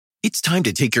It's time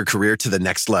to take your career to the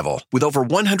next level. With over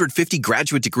 150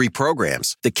 graduate degree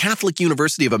programs, the Catholic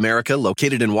University of America,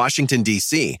 located in Washington,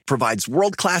 D.C., provides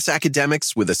world-class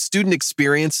academics with a student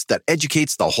experience that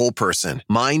educates the whole person,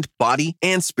 mind, body,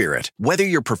 and spirit. Whether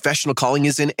your professional calling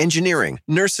is in engineering,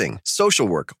 nursing, social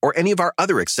work, or any of our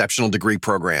other exceptional degree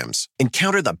programs,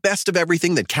 encounter the best of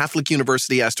everything that Catholic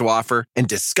University has to offer and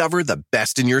discover the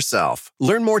best in yourself.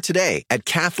 Learn more today at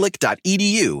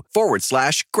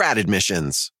catholic.edu/grad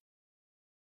admissions.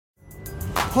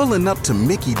 Pulling up to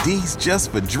Mickey D's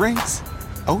just for drinks?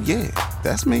 Oh yeah,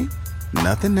 that's me.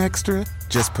 Nothing extra,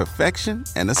 just perfection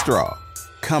and a straw.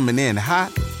 Coming in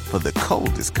hot for the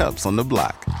coldest cups on the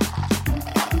block.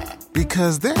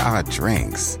 Because there are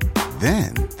drinks.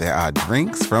 Then there are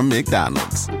drinks from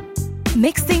McDonald's.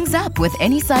 Mix things up with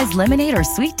any size lemonade or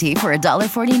sweet tea for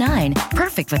 $1.49.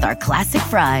 Perfect with our classic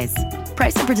fries.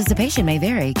 Price and participation may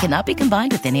vary. Cannot be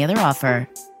combined with any other offer.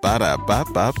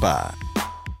 Ba-da-ba-ba-ba.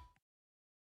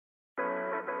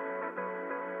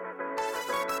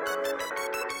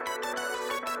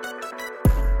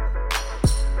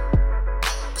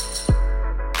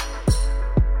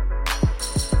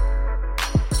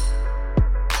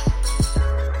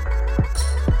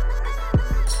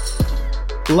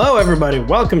 Hello, everybody.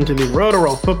 Welcome to the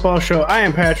Roto-Roll Football Show. I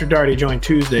am Patrick Daugherty, joined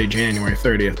Tuesday, January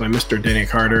 30th by Mr. Denny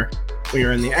Carter. We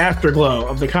are in the afterglow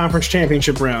of the conference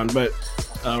championship round, but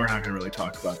we're not going to really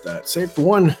talk about that. Save for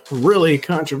one really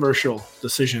controversial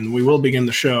decision. We will begin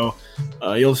the show.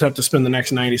 You'll just have to spend the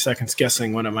next 90 seconds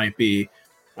guessing what it might be.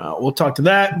 We'll talk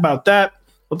about that.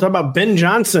 We'll talk about Ben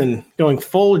Johnson going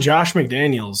full Josh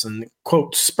McDaniels and,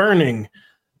 quote, spurning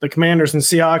the Commanders and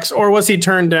Seahawks, or was he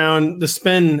turned down? The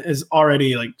spin is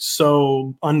already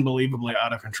so unbelievably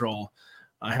out of control.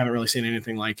 I haven't really seen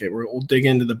anything like it. We'll dig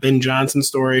into the Ben Johnson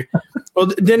story. Well,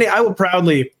 Denny, I will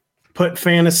proudly put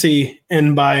fantasy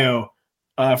in bio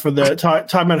for the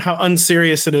talk about how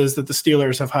unserious it is that the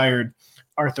Steelers have hired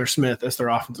Arthur Smith as their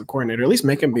offensive coordinator. At least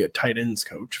make him be a tight ends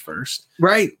coach first.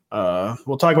 Right.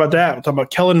 We'll talk about that. We'll talk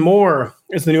about Kellen Moore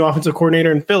as the new offensive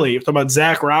coordinator in Philly. We'll talk about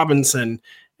Zac Robinson,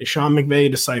 a Sean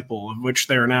McVay disciple, of which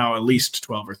there are now at least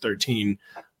 12 or 13,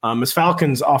 as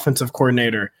Falcons offensive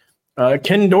coordinator.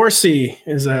 Ken Dorsey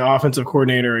is an offensive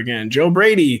coordinator again. Joe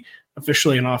Brady,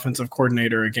 officially an offensive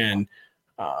coordinator again.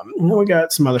 We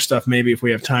got some other stuff maybe if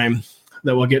we have time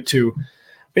that we'll get to.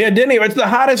 But yeah, Denny, what's the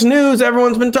hottest news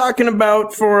everyone's been talking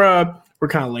about for we're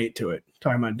kind of late to it,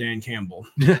 talking about Dan Campbell.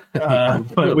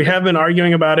 But we have been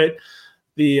arguing about it.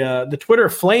 The Twitter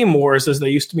flame wars, as they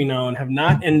used to be known, have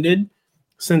not ended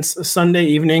since Sunday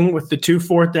evening with the 2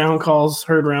 4th down calls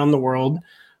heard around the world.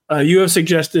 You have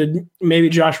suggested maybe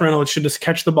Josh Reynolds should just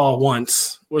catch the ball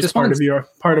once, was just part of your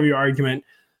argument.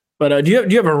 But do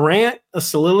you have a rant, a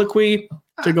soliloquy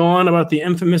to go on about the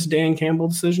infamous Dan Campbell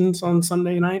decisions on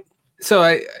Sunday night? So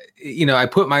I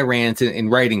put my rant in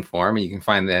writing form, and you can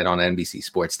find that on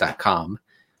NBCSports.com,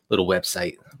 little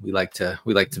website we like to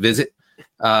visit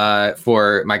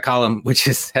for my column, which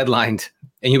is headlined,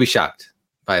 and you'll be shocked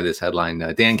by this headline.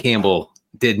 Dan Campbell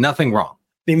did nothing wrong.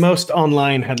 The most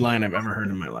online headline I've ever heard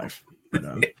in my life.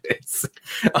 It's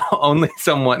only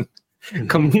someone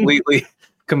completely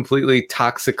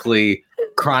toxically,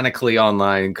 chronically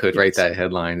online could write that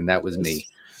headline, and that was me.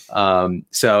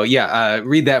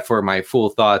 Read that for my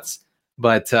full thoughts.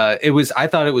 But I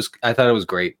thought it was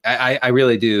great. I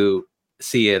really do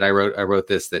see it. I wrote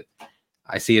this, that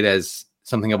I see it as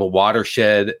something of a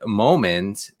watershed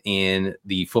moment in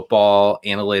the football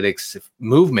analytics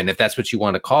movement, if that's what you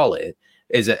want to call it,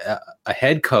 is a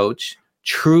head coach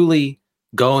truly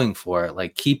going for it,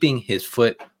 like keeping his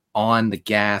foot on the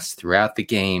gas throughout the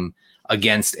game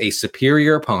against a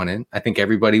superior opponent. I think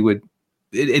everybody would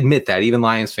admit that, even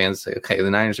Lions fans say, okay,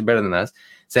 the Niners are better than us,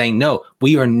 saying, no,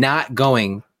 we are not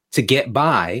going to get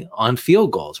by on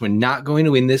field goals. We're not going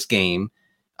to win this game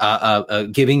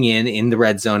giving in the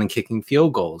red zone and kicking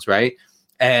field goals, right?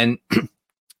 And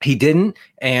he didn't,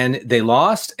 and they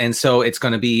lost, and so it's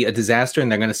going to be a disaster,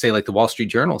 and they're going to say, like the Wall Street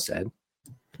Journal said,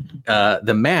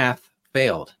 the math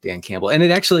failed Dan Campbell, and it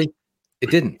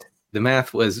didn't. The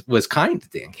math was kind to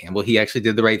Dan Campbell. He actually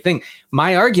did the right thing.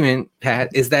 My argument, Pat,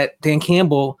 is that Dan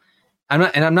Campbell,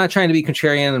 I'm not trying to be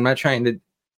contrarian, I'm not trying to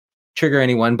trigger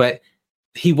anyone, but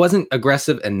he wasn't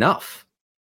aggressive enough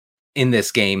in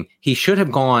this game. He should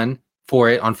have gone for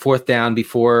it on 4th down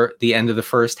before the end of the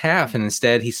first half, and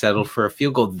instead he settled for a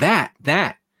field goal. That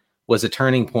was a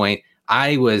turning point.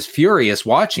 I was furious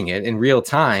watching it in real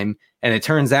time, and it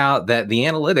turns out that the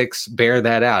analytics bear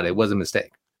that out. It was a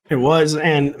mistake. It was,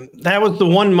 and that was the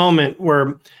one moment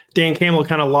where Dan Campbell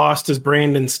kind of lost his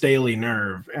Brandon Staley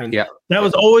nerve. And that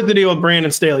was always the deal with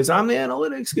Brandon Staley. I'm the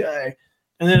analytics guy.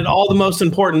 And then at all the most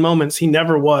important moments, he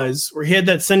never was, where he had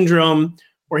that syndrome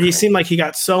where he seemed like he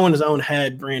got so in his own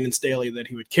head, Brandon Staley, that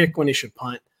he would kick when he should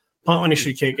punt when he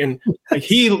should kick. And like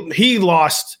he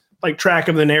lost like track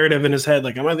of the narrative in his head.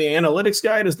 Like, am I the analytics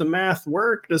guy? Does the math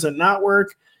work? Does it not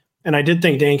work? And I did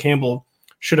think Dan Campbell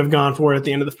should have gone for it at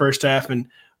the end of the first half. And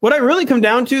what I really come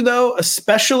down to, though,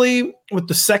 especially with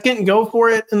the second go for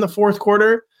it in the fourth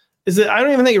quarter, is that I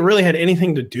don't even think it really had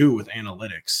anything to do with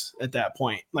analytics at that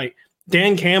point. Like,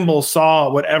 Dan Campbell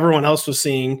saw what everyone else was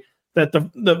seeing, that the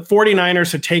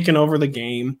 49ers had taken over the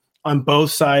game on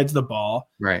both sides of the ball.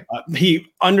 Right. He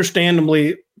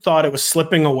understandably thought it was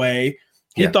slipping away.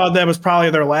 He thought that was probably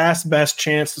their last best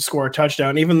chance to score a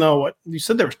touchdown, even though what you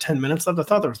said there was 10 minutes left. I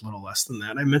thought there was a little less than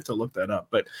that. I meant to look that up,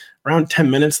 but around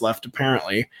 10 minutes left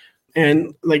apparently.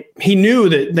 And like, he knew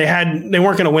that they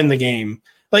weren't going to win the game.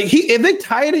 Like, if they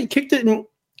tied it, kicked it and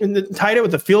tied it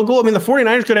with a field goal, I mean, the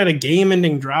 49ers could have had a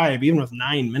game-ending drive even with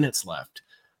 9 minutes left.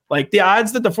 Like, the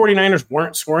odds that the 49ers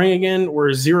weren't scoring again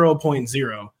were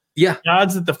 0.0. Yeah. The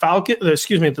odds that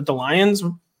that the Lions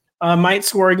might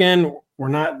score again were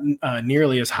not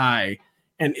nearly as high.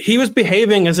 And he was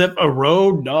behaving as if a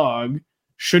road dog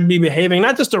should be behaving.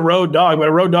 Not just a road dog, but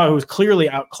a road dog who was clearly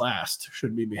outclassed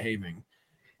should be behaving.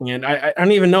 And I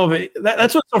don't even know if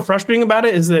that's what's so frustrating about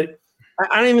it, is that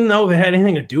I don't even know if it had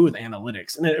anything to do with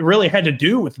analytics. And it really had to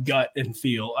do with gut and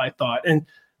feel, I thought. And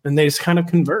they just kind of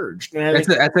converged. And that's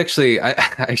actually, I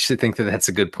actually think that that's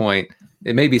a good point.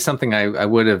 It may be something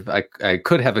I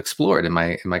could have explored in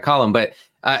my column, but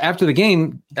after the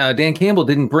game, Dan Campbell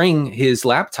didn't bring his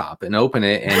laptop and open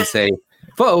it and say,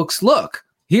 folks, look,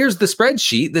 here's the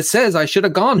spreadsheet that says I should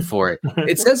have gone for it.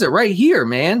 It says it right here,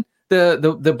 man.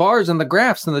 The bars and the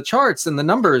graphs and the charts and the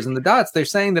numbers and the dots, they're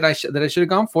saying that I should have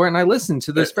gone for it, and I listened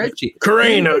to the spreadsheet.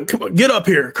 Corain, come on, get up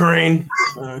here, Corain.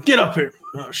 Get up here.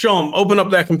 Show him. Open up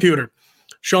that computer.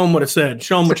 Show him what it said.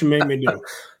 Show him what you made me do.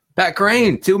 Pat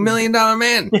Corain, $2 million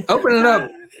man. Open it up.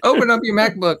 Open up your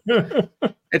MacBook.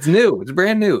 It's new. It's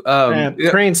brand new.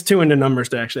 Crane's too into numbers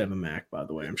to actually have a Mac, by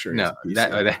the way. I'm sure. No,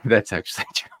 that's actually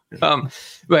true.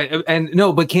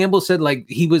 But Campbell said, like,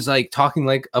 he was like talking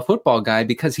like a football guy,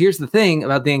 because here's the thing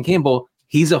about Dan Campbell,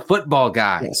 he's a football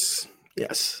guy.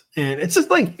 Yes. And it's just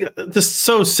like, just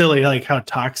so silly, like how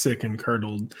toxic and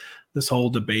curdled this whole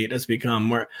debate has become,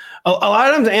 where a lot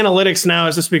of times analytics now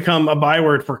has just become a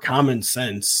byword for common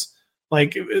sense.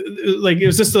 Like it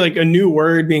was just like a new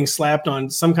word being slapped on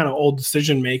some kind of old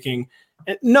decision making.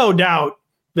 And no doubt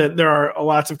that there are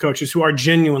lots of coaches who are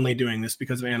genuinely doing this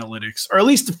because of analytics, or at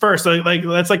least at first, like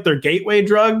that's like their gateway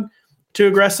drug to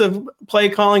aggressive play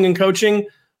calling and coaching.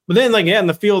 But then, like, in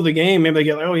the field of the game, maybe they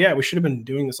get like, oh yeah, we should have been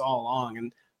doing this all along.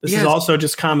 And this is also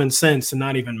just common sense and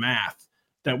not even math,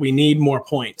 that we need more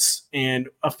points, and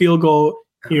a field goal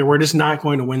here, we're just not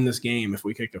going to win this game if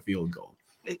we kick a field goal.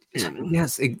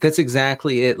 Yes, that's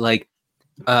exactly it. Like,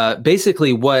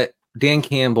 basically what Dan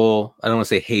Campbell, I don't want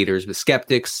to say haters, but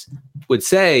skeptics would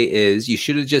say is, you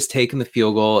should have just taken the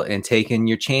field goal and taken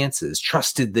your chances,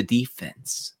 trusted the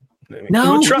defense.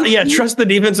 Trust the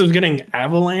defense was getting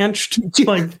avalanched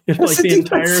like the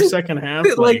entire second half.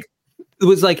 Like it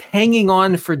was like hanging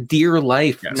on for dear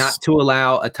life, not to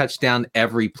allow a touchdown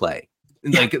every play.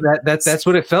 Like that's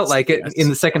what it felt like. In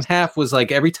the second half was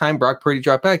like, every time Brock Purdy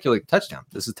dropped back, you're like, touchdown.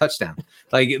 This is touchdown.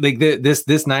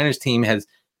 This Niners team has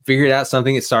figured out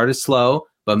something. It started slow,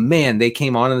 but man, they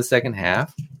came on in the second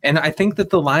half. And I think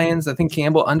that the Lions, I think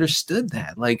Campbell understood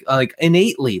that, like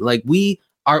innately, like we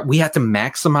have to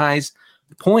maximize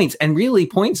points, and really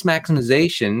points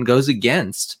maximization goes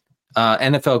against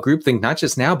NFL groupthink, not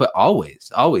just now, but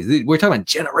always. We're talking about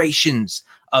generations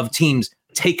of teams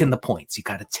taking the points. You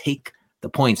got to take the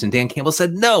points. And Dan Campbell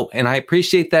said no. And I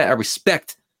appreciate that. I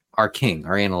respect our king,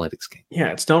 our analytics king.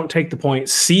 Yeah, it's don't take the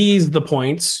points, seize the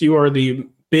points. You are the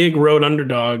big road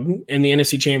underdog in the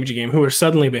NFC Championship game, who are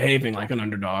suddenly behaving like an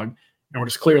underdog, and were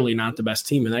just clearly not the best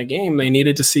team in that game. They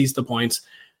needed to seize the points.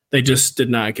 They just did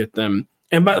not get them.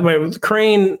 And by the way, with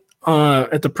Crane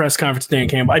at the press conference, Dan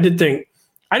Campbell, I didn't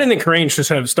think Crane should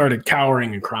have started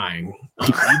cowering and crying.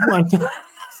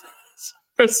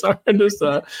 Sorry,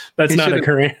 that's not a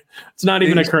Crane. It's not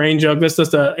even a Crane joke. That's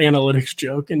just an analytics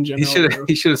joke in general.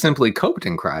 He should have simply coped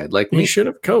and cried like me. He should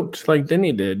have coped like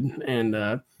Denny did.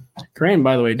 And Crane,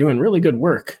 by the way, doing really good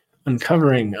work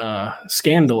uncovering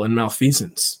scandal and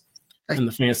malfeasance in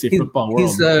the fantasy football world.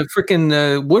 He's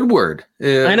freaking Woodward.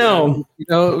 I know.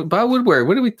 Bob Woodward.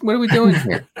 What are we doing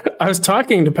here? I was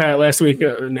talking to Pat last week,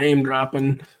 name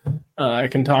dropping. I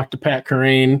can talk to Pat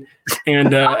Corain,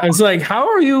 and I was like,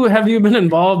 "Have you been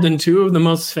involved in two of the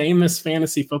most famous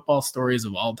fantasy football stories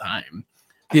of all time?"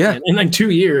 Yeah, in like 2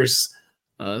 years.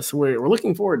 So we're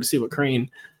looking forward to see what Crane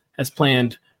has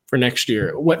planned for next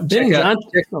year. What Ben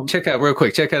Johnson? Check out real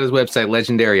quick. Check out his website,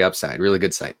 Legendary Upside. Really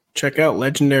good site. Check out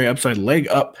Legendary Upside, leg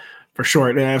up for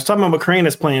short. And I was talking about what Crane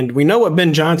has planned. We know what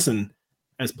Ben Johnson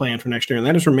has planned for next year, and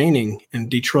that is remaining in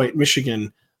Detroit,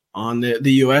 Michigan, on the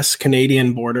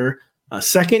U.S.-Canadian border.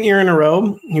 Second year in a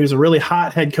row, he was a really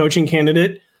hot head coaching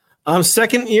candidate.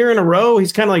 Second year in a row,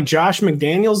 he's kind of like Josh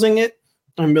McDanielsing it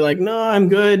and be like, no, I'm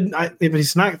good. If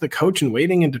he's not the coach in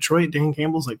waiting in Detroit, Dan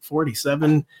Campbell's like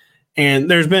 47.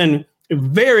 And there's been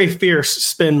very fierce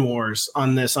spin wars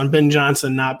on Ben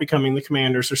Johnson not becoming the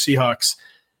Commanders or Seahawks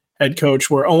head coach,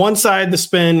 where on one side, the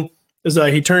spin is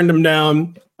he turned him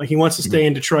down. Like he wants to stay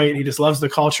in Detroit. He just loves the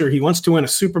culture. He wants to win a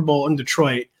Super Bowl in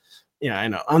Detroit. Yeah, I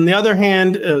know. On the other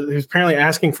hand, he's apparently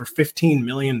asking for $15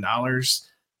 million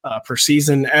per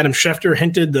season. Adam Schefter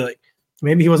hinted that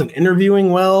maybe he wasn't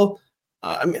interviewing well.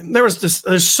 I mean,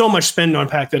 there's so much spin to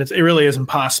unpack that it really is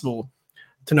impossible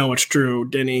to know what's true,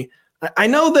 Denny. I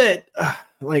know that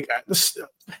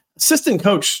assistant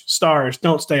coach stars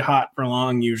don't stay hot for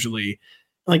long usually.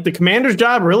 Like the Commander's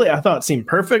job, really, I thought seemed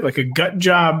perfect, like a gut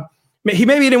job. He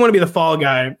didn't want to be the fall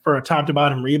guy for a top to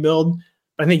bottom rebuild.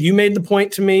 But I think you made the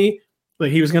point to me that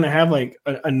he was going to have like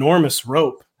an enormous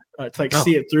rope to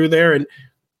see it through there. And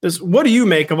what do you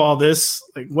make of all this?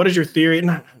 Like, what is your theory?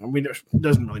 It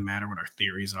doesn't really matter what our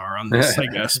theories are on this, I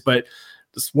guess. But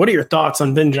what are your thoughts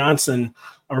on Ben Johnson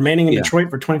remaining in Detroit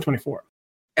for 2024?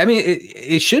 I mean,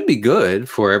 it should be good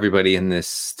for everybody in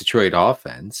this Detroit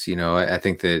offense. I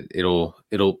think that it'll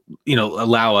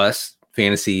allow us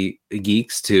fantasy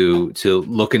geeks to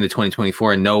look into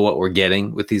 2024 and know what we're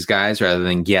getting with these guys rather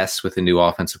than guess with a new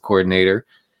offensive coordinator.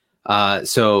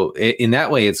 So in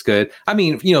that way, it's good. I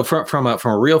mean, from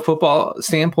a real football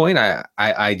standpoint,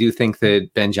 I do think that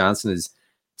Ben Johnson is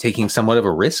taking somewhat of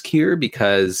a risk here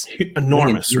because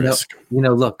enormous risk.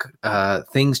 Look,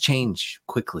 things change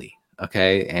quickly.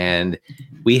 Okay. And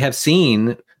we have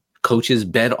seen coaches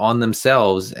bet on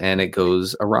themselves and it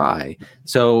goes awry.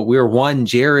 So we're one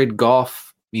Jared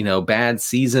Goff, bad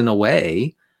season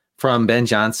away from Ben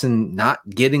Johnson not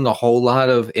getting a whole lot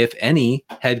of, if any,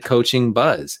 head coaching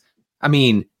buzz. I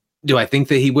mean, do I think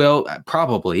that he will?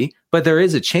 Probably. But there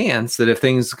is a chance that if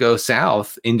things go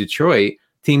south in Detroit,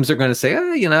 teams are going to say,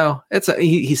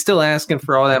 he's still asking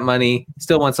for all that money,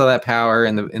 still wants all that power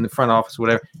in the front office,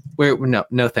 whatever.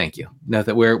 No, thank you. No,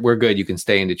 that we're good. You can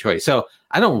stay in Detroit. So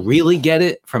I don't really get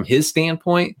it from his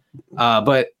standpoint,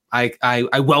 but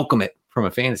I welcome it from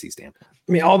a fantasy standpoint.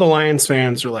 I mean, all the Lions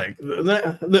fans are like,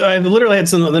 I literally had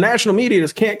the national media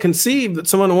just can't conceive that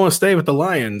someone will want to stay with the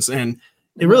Lions, and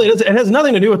it really does. It has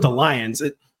nothing to do with the Lions.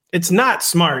 It's not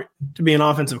smart to be an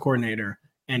offensive coordinator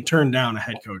and turn down a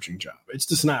head coaching job. It's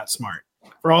just not smart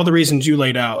for all the reasons you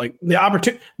laid out. Like the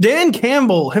opportunity, Dan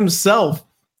Campbell himself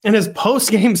in his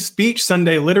post-game speech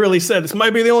Sunday literally said, "This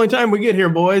might be the only time we get here,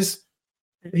 boys."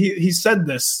 He said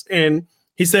this, and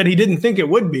he said he didn't think it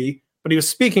would be, but he was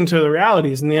speaking to the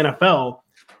realities in the NFL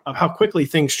of how quickly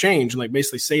things change and like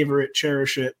basically savor it,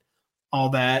 cherish it, all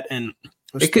that. And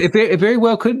it very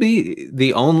well could be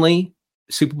the only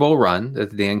Super Bowl run that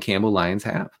the Dan Campbell Lions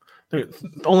have. There's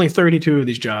only 32 of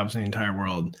these jobs in the entire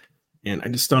world. And I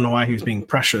just don't know why he was being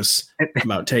precious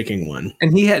about taking one.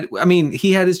 And he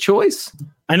had his choice.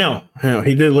 I know.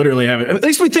 He did literally have it. At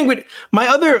least we think my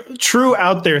other true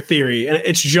out there theory, and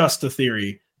it's just a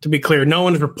theory, to be clear. No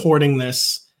one's reporting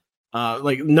this.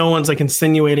 No one's like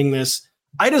insinuating this.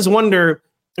 I just wonder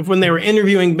if when they were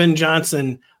interviewing Ben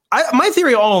Johnson, my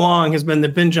theory all along has been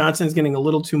that Ben Johnson is getting a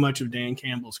little too much of Dan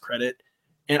Campbell's credit.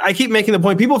 And I keep making the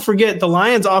point, people forget the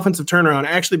Lions offensive turnaround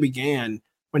actually began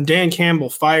when Dan Campbell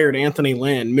fired Anthony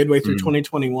Lynn midway through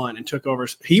 2021 and took over.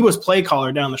 He was play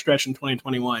caller down the stretch in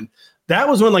 2021. That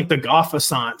was when like the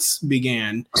Goff-assance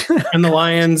began and the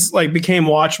Lions like became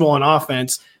watchable on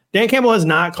offense. Dan Campbell has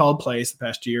not called plays the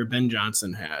past year. Ben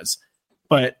Johnson has.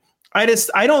 But I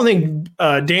don't think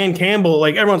Dan Campbell,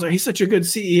 like everyone's like, he's such a good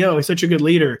CEO. He's such a good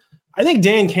leader. I think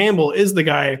Dan Campbell is the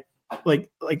guy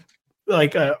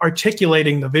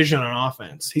articulating the vision on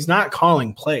offense. He's not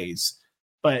calling plays,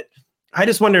 but I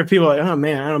just wonder if people are like, oh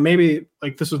man, I don't know, maybe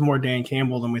like this was more Dan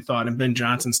Campbell than we thought, and Ben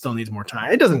Johnson still needs more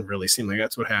time. It doesn't really seem like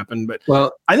that's what happened,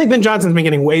 but I think Ben Johnson's been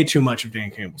getting way too much of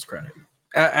Dan Campbell's credit.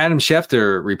 Adam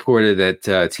Schefter reported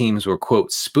that teams were,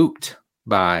 quote, spooked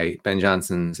by Ben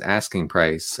Johnson's asking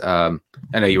price. I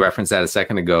know you referenced that a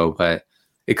second ago, but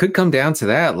it could come down to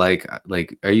that. Like,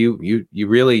 are you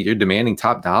really, you're demanding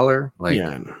top dollar? Like,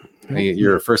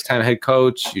 you're a first time head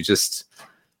coach. You just,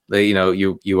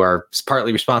 you are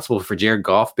partly responsible for Jared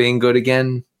Goff being good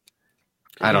again.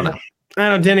 I don't know. I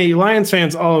don't know, Denny. Lions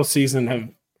fans all season have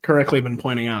correctly been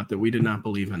pointing out that we did not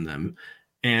believe in them.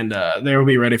 And they will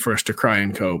be ready for us to cry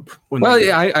and cope.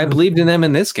 I believed in them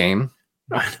in this game.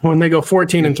 When they go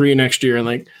 14-3 next year,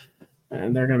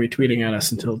 and they're going to be tweeting at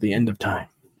us until the end of time.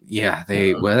 Yeah,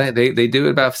 they do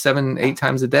it about 7-8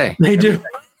 times a day. They do.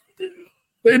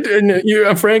 They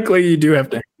do. Frankly, you do have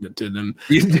to hand it to them.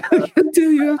 You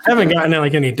do. You haven't gotten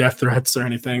any death threats or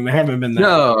anything. They haven't been that.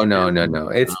 No.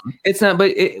 It's not.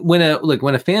 But when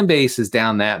a fan base is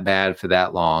down that bad for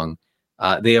that long,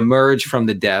 they emerge from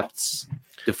the depths,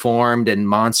 deformed and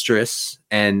monstrous,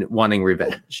 and wanting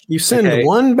revenge. You send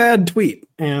one bad tweet,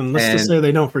 and let's just say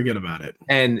they don't forget about it.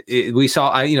 And we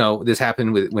saw, this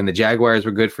happened when the Jaguars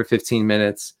were good for 15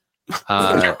 minutes.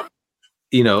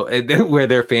 Where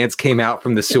their fans came out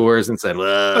from the sewers and said,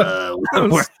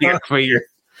 we're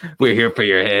here for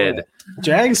your head.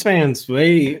 Jags fans,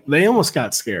 they almost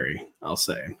got scary, I'll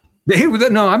say.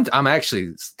 I'm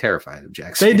actually terrified of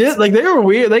Jags fans. They did, they were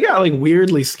weird. They got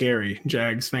weirdly scary,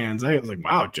 Jags fans. I was like,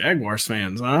 wow, Jaguars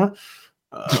fans, huh?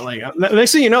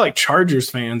 Next thing you know, Chargers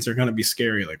fans are going to be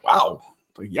scary. Wow,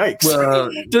 yikes.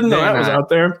 Well, didn't know that was out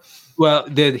there. Well,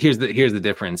 here's the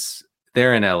difference.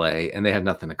 They're in LA and they have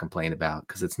nothing to complain about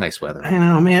because it's nice weather. I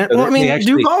know, man. So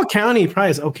Duval County probably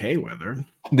is okay weather.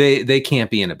 They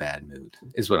can't be in a bad mood,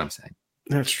 is what I'm saying.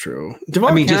 That's true.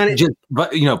 Duval County,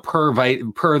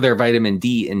 per their vitamin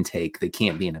D intake, they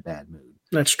can't be in a bad mood.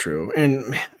 That's true.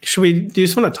 And do you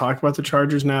just want to talk about the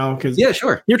Chargers now? Because yeah,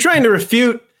 sure. You're trying to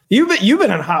refute. You've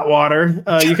been in hot water.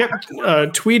 You kept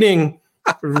tweeting.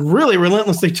 Really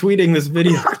relentlessly tweeting this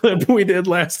video clip we did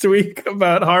last week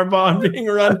about Harbaugh being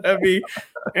run heavy.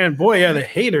 And boy, yeah, the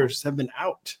haters have been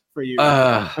out for you.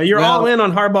 You're all in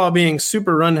on Harbaugh being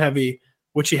super run heavy,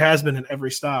 which he has been at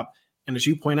every stop. And as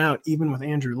you point out, even with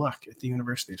Andrew Luck at the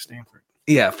University of Stanford.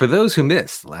 Yeah, for those who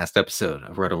missed the last episode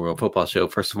of Roto World Football Show,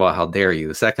 first of all, how dare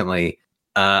you? Secondly,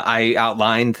 I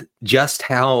outlined just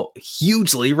how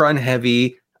hugely run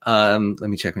heavy let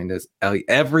me check my notes.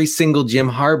 Every single Jim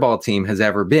Harbaugh team has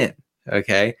ever been.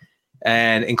 Okay.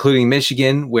 And including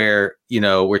Michigan, where,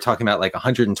 we're talking about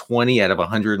 120 out of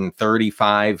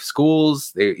 135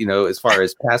 schools, as far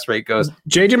as pass rate goes.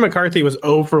 JJ McCarthy was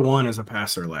 0 for 1 as a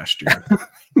passer last year.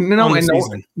 No one's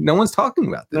talking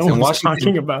about this. No one's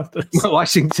talking about this.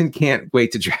 Washington can't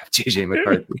wait to draft JJ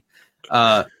McCarthy.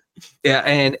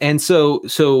 And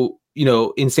so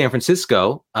in San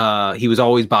Francisco, he was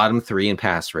always bottom 3 in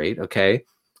pass rate. Okay.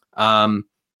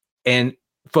 And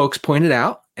folks pointed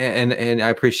out, and I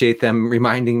appreciate them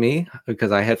reminding me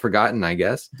because I had forgotten, I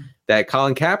guess, that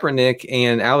Colin Kaepernick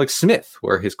and Alex Smith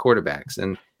were his quarterbacks.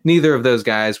 And neither of those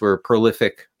guys were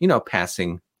prolific,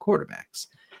 passing quarterbacks.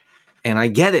 And I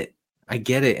get it.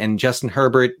 And Justin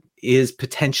Herbert is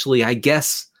potentially, I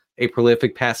guess, a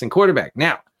prolific passing quarterback.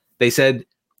 Now, they said,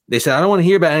 I don't want to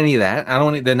hear about any of that. I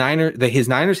don't want his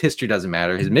Niners history doesn't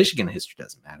matter. His Michigan history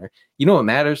doesn't matter. You know what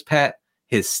matters, Pat?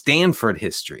 His Stanford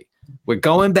history. We're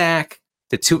going back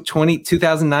to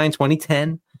 2009,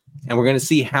 2010, and we're going to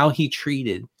see how he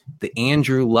treated the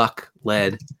Andrew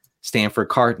Luck-led Stanford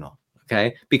Cardinal.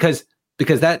 Okay, because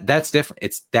that's different.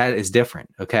 That is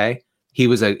different. Okay, he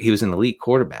was an elite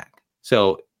quarterback,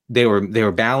 so they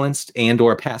were balanced and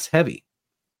or pass heavy.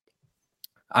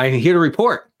 I'm here to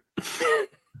report.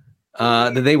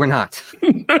 That they were not.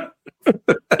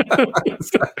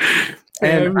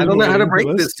 And I don't know how to break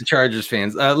this to Chargers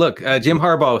fans. Look, Jim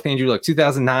Harbaugh with Andrew Luck,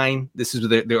 2009. This is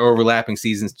the overlapping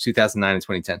seasons, 2009 and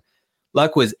 2010.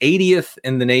 Luck was 80th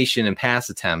in the nation in pass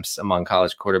attempts among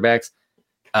college quarterbacks.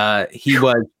 He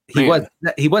was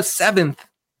 7th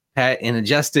in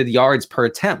adjusted yards per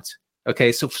attempt.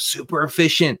 Okay, so super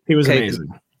efficient. He was amazing.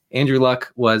 Andrew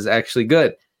Luck was actually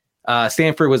good.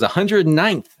 Stanford was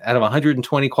 109th out of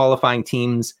 120 qualifying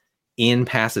teams in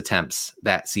pass attempts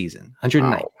that season.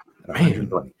 109th.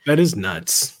 Wow. That is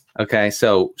nuts. Okay,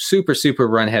 so super, super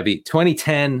run heavy.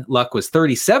 2010, Luck was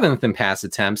 37th in pass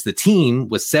attempts. The team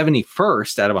was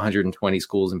 71st out of 120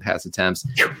 schools in pass attempts.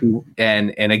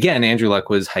 And again, Andrew Luck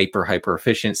was hyper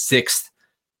efficient, 6th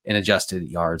in adjusted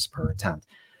yards per attempt.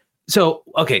 So,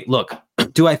 okay, look,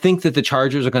 do I think that the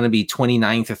Chargers are going to be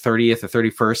 29th or 30th or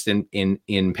 31st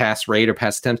in pass rate or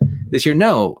pass attempts this year?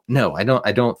 No, I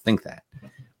don't think that.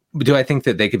 Do I think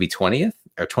that they could be 20th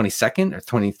or 22nd or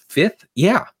 25th?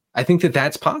 Yeah, I think that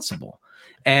that's possible.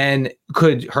 And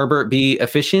could Herbert be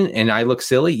efficient and I look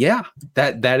silly? Yeah,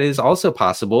 that is also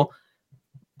possible.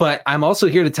 But I'm also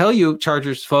here to tell you,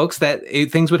 Chargers folks, that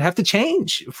things would have to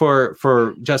change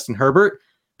for Justin Herbert,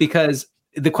 because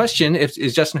the question is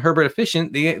Justin Herbert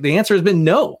efficient? The answer has been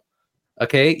no.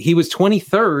 Okay, he was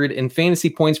 23rd in fantasy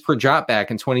points per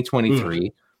dropback in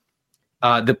 2023.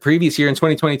 The previous year in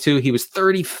 2022, he was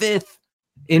 35th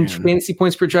in fantasy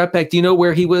points per dropback. Do you know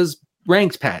where he was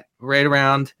ranked, Pat? Right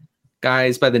around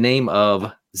guys by the name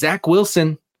of Zach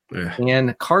Wilson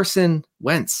and Carson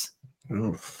Wentz.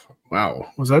 Oh, wow.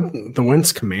 Was that the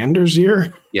Wentz Commanders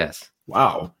year? Yes.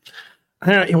 Wow.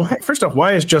 First off,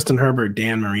 why is Justin Herbert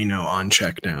Dan Marino on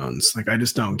checkdowns? Like, I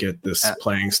just don't get this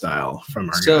playing style from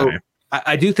our guy.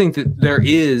 I do think that there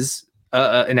is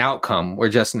an outcome where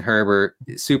Justin Herbert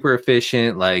is super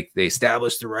efficient. Like, they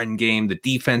established the run game. The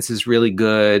defense is really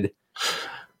good.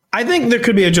 I think there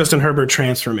could be a Justin Herbert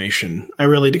transformation. I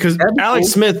really do. Because Alex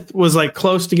Smith was like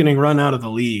close to getting run out of the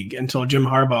league until Jim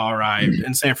Harbaugh arrived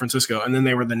in San Francisco. And then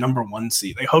they were the number 1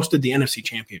 seed. They hosted the NFC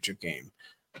Championship game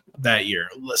that year.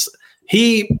 Listen,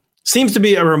 he seems to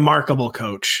be a remarkable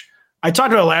coach. I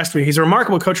talked about it last week. He's a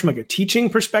remarkable coach from like a teaching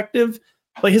perspective.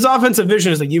 Like, his offensive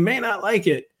vision is like, you may not like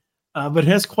it, but it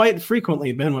has quite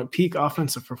frequently been what peak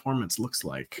offensive performance looks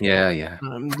like. Yeah.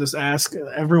 Just ask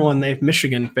everyone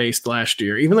Michigan faced last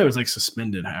year, even though it was like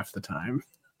suspended half the time.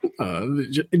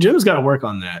 Jim's got to work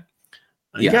on that.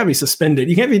 You got to be suspended.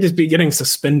 You can't just be getting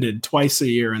suspended twice a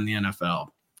year in the NFL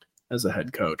as a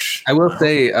head coach. I will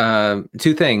say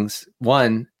 2 things.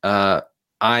 One,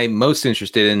 I'm most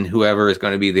interested in whoever is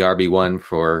going to be the RB1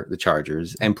 for the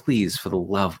Chargers. And please, for the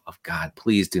love of God,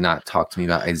 please do not talk to me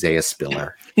about Isaiah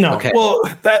Spiller. No. Okay. Well,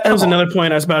 that was another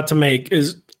point I was about to make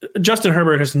is Justin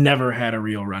Herbert has never had a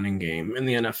real running game in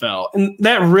the NFL. And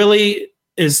that really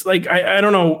is like, I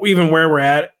don't know even where we're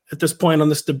at this point on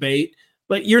this debate,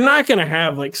 but you're not going to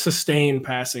have like sustained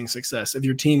passing success if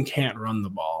your team can't run the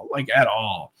ball like at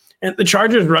all. And the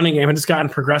Chargers running game has gotten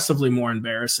progressively more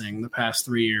embarrassing the past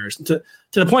 3 years to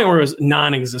the point where it was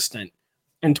non-existent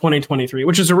in 2023,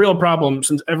 which is a real problem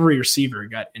since every receiver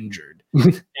got injured.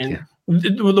 And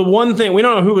the one thing, we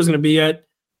don't know who was going to be yet.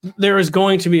 There is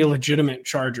going to be a legitimate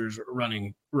Chargers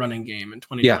running game in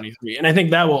 2023. Yeah. And I think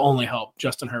that will only help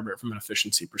Justin Herbert from an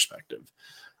efficiency perspective.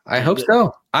 I hope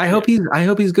so. I hope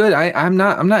he's good. I'm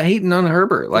not hating on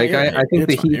Herbert. Like, I think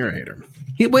that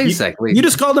wait a sec. You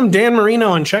just called him Dan Marino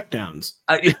on checkdowns.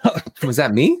 Was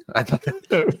that me? I thought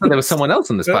that was someone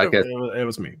else on this podcast. It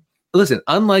was me. Listen,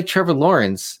 unlike Trevor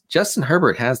Lawrence, Justin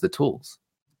Herbert has the tools.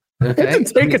 Okay,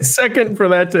 take a second for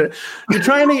that to.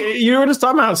 You were just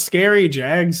talking about how scary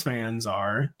Jags fans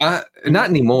are. Not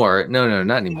anymore. No,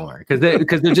 not anymore. Because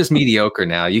they're just mediocre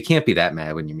now. You can't be that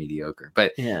mad when you're mediocre.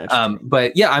 But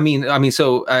I mean,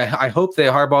 so I hope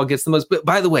that Harbaugh gets the most. But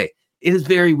by the way, it is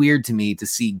very weird to me to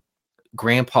see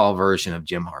grandpa version of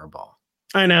Jim Harbaugh.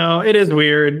 I know it is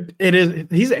weird. It is.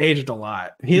 He's aged a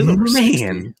lot. He's over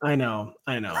 60. I know.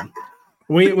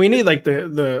 We need like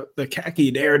the khaki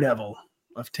daredevil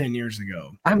of 10 years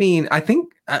ago. I mean, I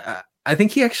think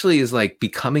he actually is like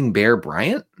becoming Bear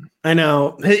Bryant. I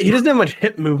know he doesn't have much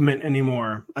hip movement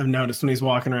anymore. I've noticed when he's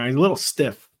walking around, he's a little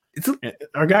stiff.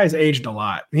 Our guy's aged a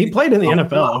lot. He played in the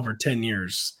NFL over 10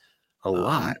 years. A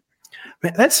lot.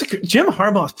 Man, that's Jim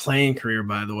Harbaugh's playing career,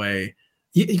 by the way.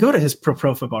 You go to his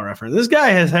Pro Football Reference. This guy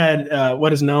has had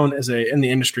what is known in the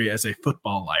industry as a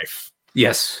football life.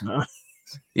 Yes.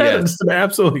 It's an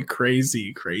absolutely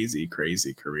crazy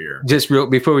career. Just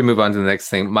before we move on to the next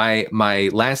thing, my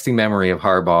lasting memory of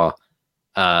Harbaugh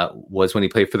was when he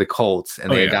played for the Colts, and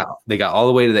they got all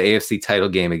the way to the AFC title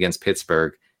game against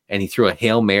Pittsburgh, and he threw a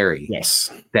Hail Mary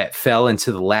that fell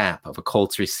into the lap of a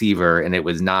Colts receiver, and it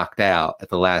was knocked out at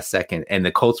the last second, and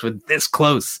the Colts were this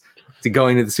close to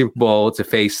going to the Super Bowl to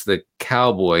face the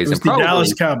Cowboys. The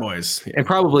Dallas Cowboys. And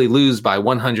probably lose by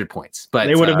 100 points. But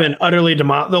they would have been utterly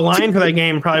demolished. The line for that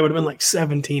game probably would have been like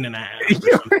 17 and a half.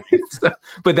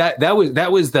 But that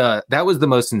was the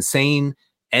most insane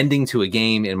ending to a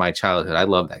game in my childhood. I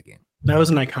love that game. That was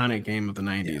an iconic game of the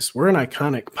 90s. We're an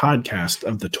iconic podcast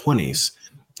of the 20s,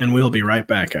 and we'll be right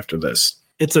back after this.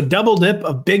 It's a double dip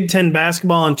of Big Ten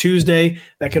basketball on Tuesday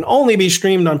that can only be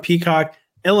streamed on Peacock.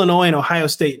 Illinois and Ohio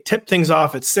State tip things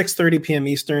off at 6:30 p.m.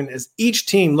 Eastern as each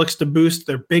team looks to boost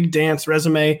their big dance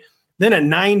resume. Then at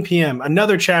 9 p.m.,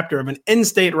 another chapter of an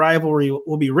in-state rivalry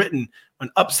will be written when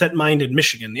upset-minded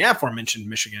Michigan, the aforementioned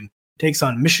Michigan, takes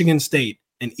on Michigan State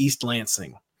in East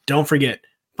Lansing. Don't forget,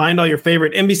 find all your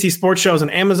favorite NBC sports shows on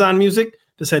Amazon Music.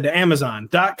 Just head to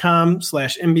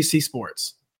amazon.com/NBC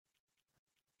Sports.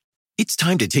 It's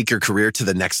time to take your career to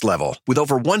the next level. With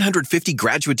over 150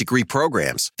 graduate degree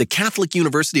programs, the Catholic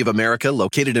University of America,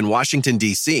 located in Washington,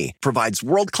 D.C., provides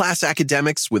world-class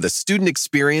academics with a student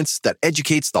experience that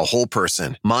educates the whole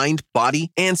person, mind,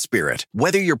 body, and spirit.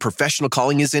 Whether your professional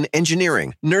calling is in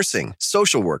engineering, nursing,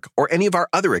 social work, or any of our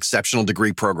other exceptional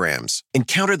degree programs,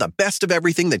 encounter the best of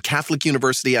everything that Catholic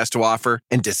University has to offer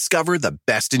and discover the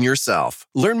best in yourself.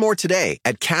 Learn more today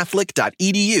at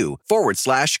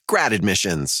catholic.edu/grad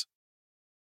admissions.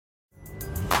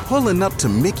 Pulling up to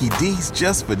Mickey D's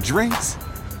just for drinks?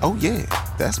 Oh yeah,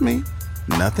 that's me.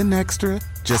 Nothing extra,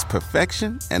 just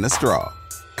perfection and a straw.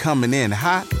 Coming in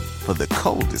hot for the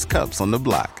coldest cups on the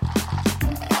block.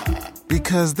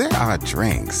 Because there are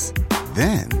drinks.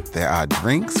 Then there are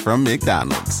drinks from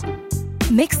McDonald's.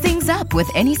 Mix things up with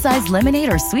any size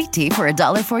lemonade or sweet tea for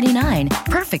 $1.49.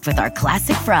 Perfect with our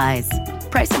classic fries.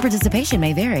 Price and participation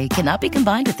may vary. Cannot be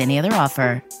combined with any other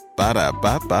offer.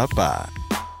 Ba-da-ba-ba-ba.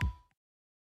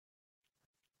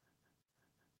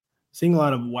 Seeing a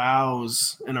lot of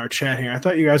wows in our chat here. I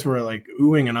thought you guys were like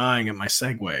oohing and eyeing at my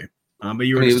segue, but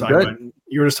you were just talking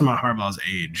about Harbaugh's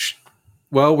age.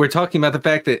 Well, we're talking about the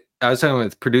fact that I was talking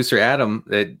with producer Adam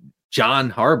that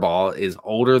John Harbaugh is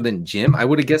older than Jim. I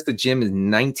would have guessed that Jim is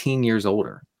 19 years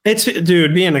older.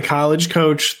 Dude, being a college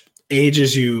coach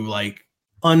ages you like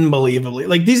unbelievably.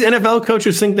 Like these NFL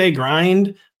coaches think they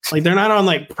grind. Like they're not on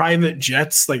like private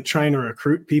jets, like trying to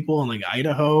recruit people in like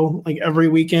Idaho, like every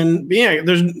weekend. But yeah,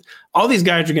 there's all these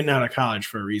guys are getting out of college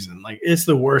for a reason. Like it's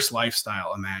the worst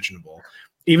lifestyle imaginable,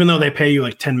 even though they pay you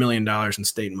like $10 million in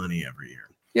state money every year.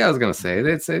 Yeah, I was going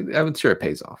to say, I'm sure it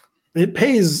pays off. It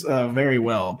pays very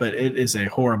well, but it is a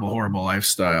horrible, horrible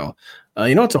lifestyle.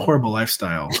 You know what's a horrible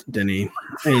lifestyle, Denny?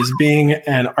 Is being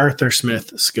an Arthur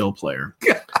Smith skill player.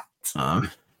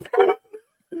 Man.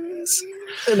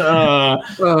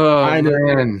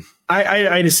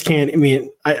 I just can't. I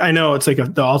mean, I know it's like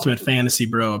the ultimate fantasy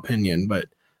bro opinion, but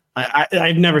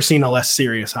I've never seen a less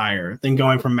serious hire than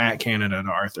going from Matt Canada to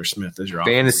Arthur Smith as your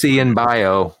fantasy in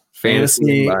bio.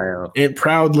 Fantasy in bio. It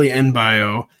proudly in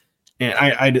bio. And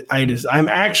I'm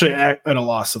actually at a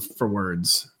loss for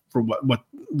words for what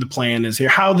the plan is here.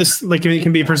 How this like it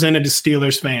can be presented to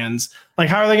Steelers fans. Like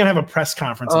how are they going to have a press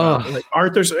conference about it? Like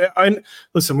Arthur's?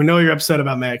 Listen, we know you're upset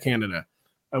about Matt Canada.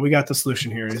 We got the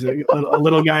solution here. He's a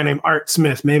little guy named Art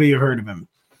Smith. Maybe you've heard of him.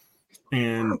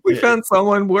 And we found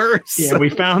someone worse. Yeah,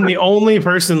 we found the only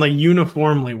person like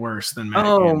uniformly worse than Matt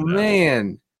Canada.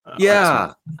 Man,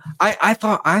 yeah. I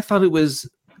thought it was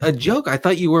a joke. I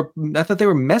thought they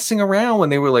were messing around when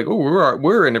they were like, "Oh,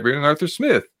 we're interviewing Arthur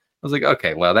Smith." I was like,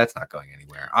 "Okay, well, that's not going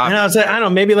anywhere." I don't know.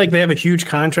 Maybe like they have a huge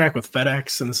contract with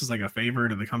FedEx, and this is like a favor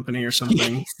to the company or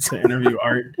something to interview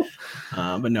Art.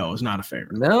 But no, it's not a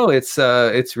favor. No, it's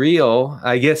real.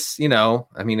 I guess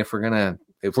I mean, if we're gonna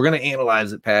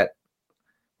analyze it, Pat,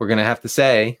 we're gonna have to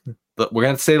say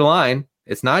the line.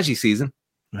 It's Najee season.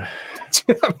 I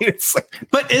mean, it's like,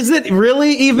 but is it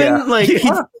really even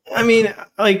I mean,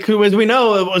 like, as we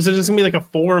know, was it just gonna be like a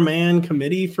 4-man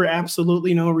committee for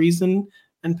absolutely no reason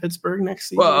in Pittsburgh next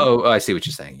season? Well, I see what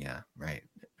you're saying. Yeah, right.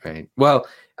 Well,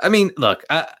 I mean, look,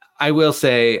 I will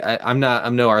say I'm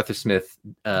no Arthur Smith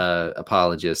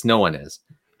apologist. No one is,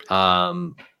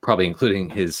 probably including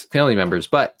his family members.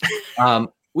 But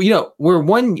we're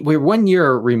 1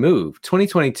 year removed.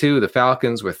 2022, the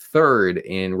Falcons were 3rd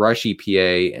in rush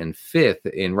EPA and 5th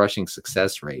in rushing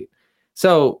success rate.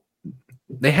 So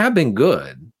they have been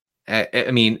good.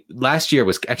 I mean, last year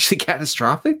was actually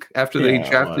catastrophic after they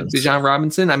drafted Bijan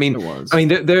Robinson. I mean,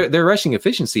 their rushing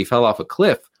efficiency fell off a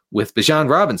cliff with Bijan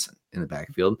Robinson in the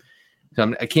backfield.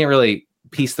 So I can't really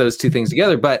piece those two things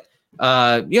together. But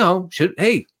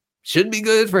should be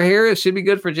good for Harris. Should be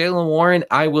good for Jaylen Warren.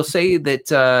 I will say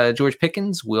that George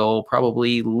Pickens will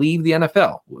probably leave the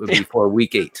NFL before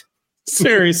week 8.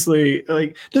 Seriously,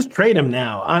 like just trade him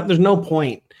now. There's no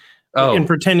point in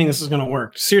pretending this is going to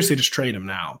work. Seriously, just trade him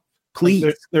now. Please.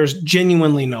 Like, there's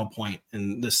genuinely no point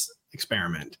in this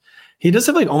experiment. He does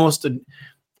have like almost I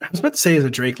was about to say is a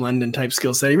Drake London type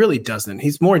skill set. He really doesn't.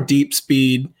 He's more deep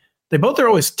speed. They both are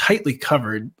always tightly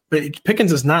covered, but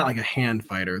Pickens is not like a hand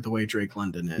fighter the way Drake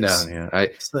London is. No, yeah.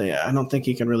 I don't think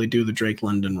he can really do the Drake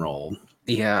London role.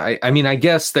 Yeah, I mean, I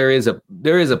guess there is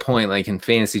a point like in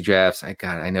fantasy drafts.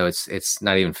 I know it's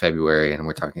not even February and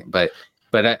we're talking, but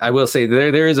I will say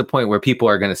there is a point where people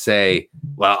are going to say,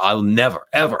 well, I'll never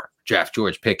ever draft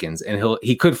George Pickens, and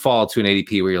he could fall to an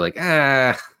ADP where you're like,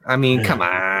 I mean, come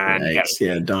on.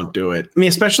 Yeah, don't do it. I mean,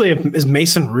 especially is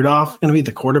Mason Rudolph going to be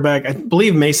the quarterback? I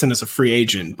believe Mason is a free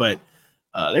agent, but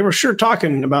they were sure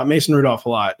talking about Mason Rudolph a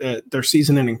lot at their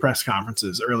season-ending press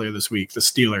conferences earlier this week, the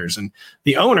Steelers, and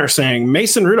the owner saying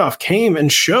Mason Rudolph came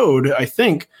and showed, I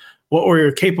think, what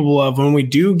we're capable of when we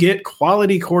do get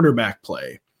quality quarterback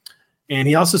play. And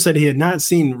he also said he had not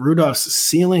seen Rudolph's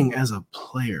ceiling as a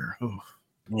player. Oh,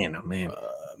 man,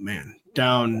 man,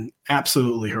 down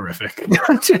absolutely horrific.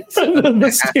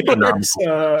 The Steelers,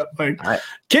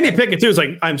 Kenny Pickett too is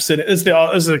like, I'm sitting. This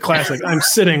is a classic. I'm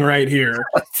sitting right here,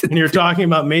 and you're talking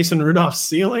about Mason Rudolph's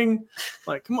ceiling.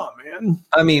 Like, come on, man.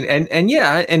 I mean,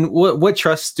 and what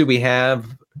trust do we have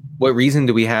what reason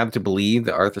do we have to believe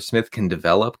that Arthur Smith can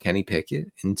develop Kenny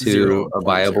Pickett into a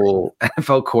viable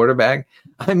NFL quarterback?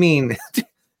 I mean,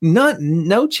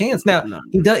 no chance. Now,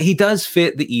 he does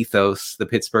fit the ethos, the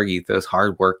Pittsburgh ethos,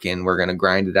 hard working. We're going to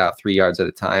grind it out 3 yards at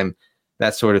a time,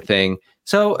 that sort of thing.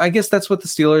 So I guess that's what the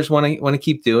Steelers want to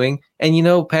keep doing.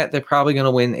 And, Pat, they're probably going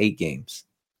to win 8 games.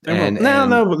 They'll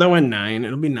win 9.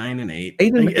 It'll be 9 and 8.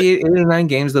 8 and 9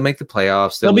 games. They'll make the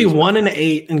playoffs. They'll be 1 and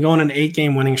 8 and go on an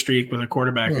 8-game winning streak with a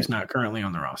quarterback who's not currently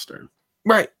on the roster.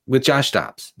 Right. With Josh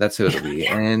Dobbs. That's who it'll be.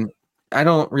 And I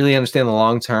don't really understand the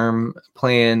long-term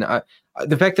plan.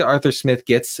 The fact that Arthur Smith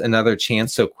gets another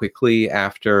chance so quickly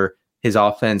after his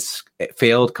offense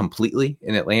failed completely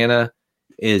in Atlanta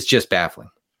is just baffling.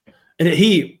 And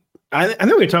I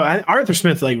think we talked. Arthur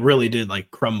Smith really did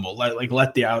crumble,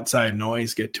 let the outside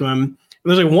noise get to him.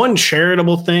 There's one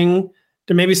charitable thing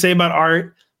to maybe say about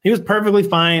Art. He was perfectly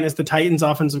fine as the Titans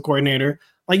offensive coordinator.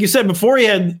 Like you said before, he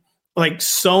had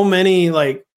so many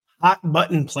hot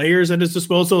button players at his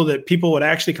disposal that people would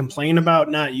actually complain about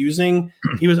not using.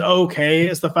 He was okay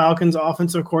as the Falcons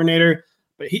offensive coordinator,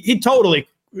 but he totally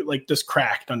just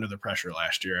cracked under the pressure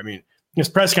last year. I mean, his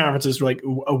press conferences were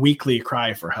a weekly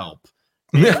cry for help.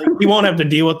 He won't have to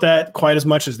deal with that quite as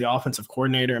much as the offensive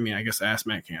coordinator. I mean, I guess ask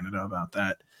Matt Canada about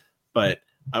that. But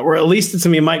or at least it's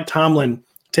going to be Mike Tomlin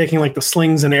taking the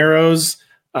slings and arrows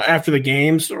after the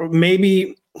games. Or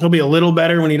maybe he'll be a little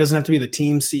better when he doesn't have to be the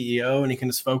team CEO and he can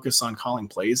just focus on calling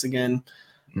plays again.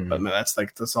 Mm-hmm. But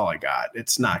that's all I got.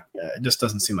 It's not. It just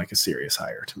doesn't seem like a serious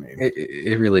hire to me.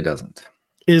 It really doesn't.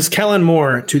 Is Kellen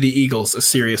Moore to the Eagles a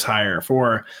serious hire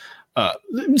for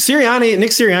Sirianni?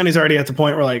 Nick Sirianni's already at the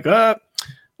point where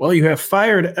well, you have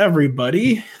fired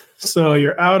everybody, so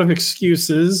you're out of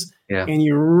excuses, and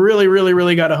you really, really,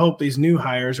 really got to hope these new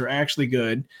hires are actually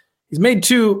good. He's made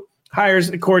 2 hires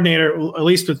at coordinator, at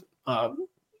least with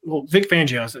Vic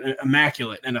Fangio's an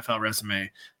immaculate NFL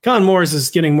resume. Kellen Moore's is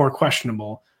getting more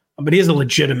questionable, but he is a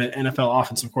legitimate NFL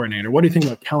offensive coordinator. What do you think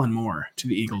about Kellen Moore to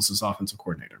the Eagles as offensive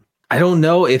coordinator? I don't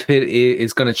know if it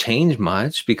is going to change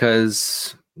much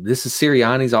because this is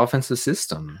Sirianni's offensive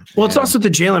system. Well, it's also the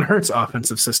Jalen Hurts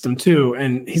offensive system too.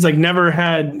 And he's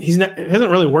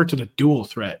hasn't really worked with a dual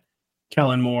threat,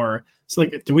 Kellen Moore. So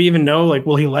do we even know,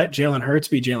 will he let Jalen Hurts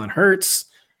be Jalen Hurts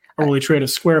or will he trade a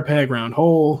square peg round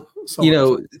hole?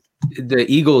 The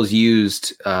Eagles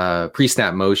used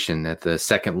pre-snap motion at the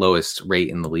second lowest rate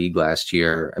in the league last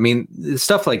year. I mean,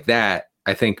 stuff like that,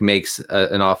 I think makes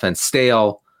an offense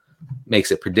stale,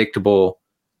 makes it predictable.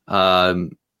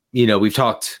 We've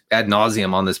talked ad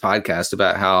nauseum on this podcast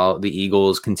about how the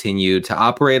Eagles continue to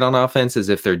operate on offense as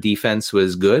if their defense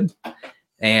was good.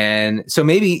 And so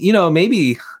maybe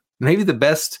the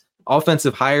best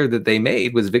offensive hire that they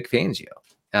made was Vic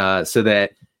Fangio, so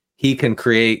that he can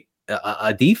create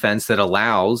a defense that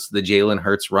allows the Jalen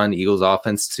Hurts run Eagles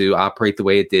offense to operate the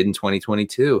way it did in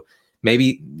 2022.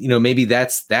 Maybe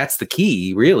that's the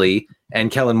key, really. And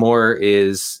Kellen Moore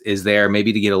is there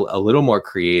maybe to get a little more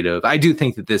creative. I do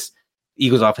think that this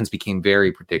Eagles offense became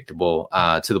very predictable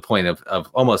to the point of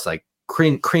almost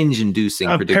cringe-inducing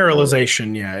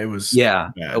paralyzation. Yeah, it was.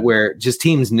 Yeah, where just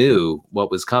teams knew what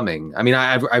was coming. I mean,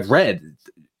 I've read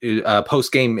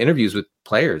post-game interviews with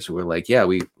players who were like, yeah,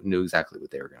 we knew exactly what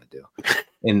they were going to do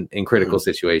in critical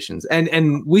situations.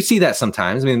 And we see that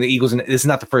sometimes. I mean, the Eagles, this is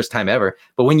not the first time ever,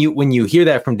 but when you hear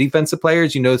that from defensive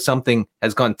players, something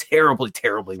has gone terribly,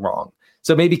 terribly wrong.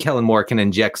 So maybe Kellen Moore can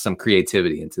inject some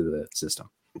creativity into the system.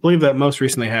 I believe that most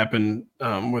recently happened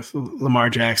with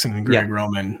Lamar Jackson and Greg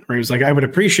Roman, where he was like, I would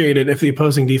appreciate it if the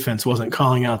opposing defense wasn't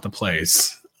calling out the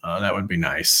plays. That would be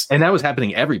nice. And that was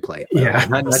happening every play.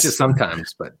 Not just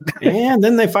sometimes, but. And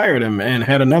then they fired him and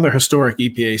had another historic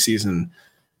EPA season.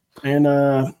 And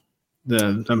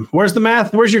the where's the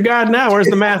math? Where's your God now? Where's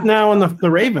the math now on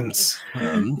the Ravens?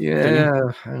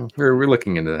 We're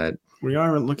looking into that. We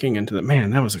are looking into that. Man,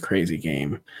 that was a crazy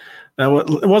game.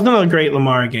 It wasn't a great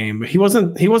Lamar game, but he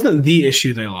wasn't the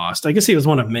issue they lost. I guess he was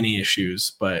one of many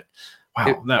issues, but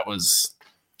wow, that was.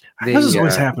 That just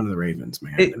always happened to the Ravens,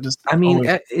 man.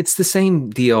 It's the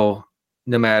same deal.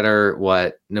 No matter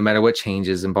what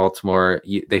changes in Baltimore,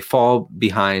 they fall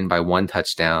behind by 1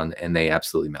 touchdown and they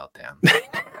absolutely melt down.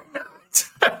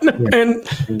 And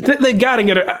they got to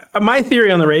get it. My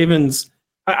theory on the Ravens,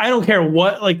 I don't care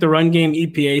what the run game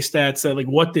EPA stats said,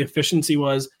 what the efficiency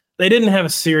was. They didn't have a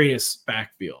serious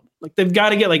backfield. They've got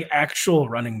to get actual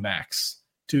running backs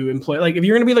to employ. If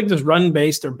you're going to be this run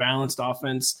based or balanced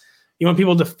offense. You want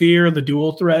people to fear the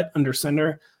dual threat under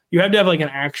center. You have to have an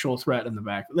actual threat in the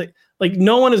back.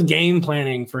 No one is game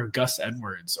planning for Gus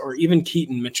Edwards or even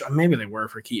Keaton Mitchell. Maybe they were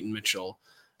for Keaton Mitchell.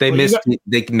 They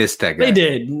missed that guy. They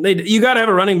did. You got to have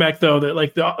a running back though that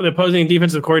like the opposing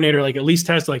defensive coordinator like at least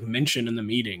has to like mention in the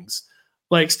meetings.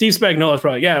 Like Steve Spagnuolo's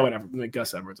probably whatever. Like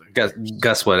Gus Edwards.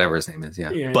 Gus whatever his name is.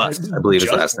 Yeah. Bust, I believe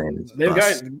his last name is. They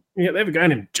have a guy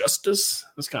named Justice.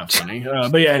 That's kind of funny.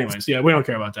 But yeah, anyways, we don't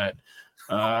care about that.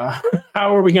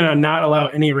 How are we going to not allow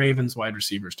any Ravens wide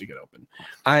receivers to get open?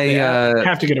 I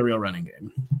have to get a real running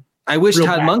game. I wish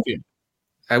Todd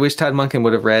Monken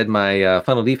would have read my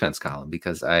funnel defense column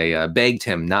because I begged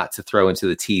him not to throw into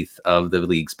the teeth of the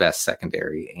league's best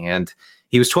secondary. And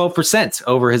he was 12%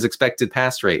 over his expected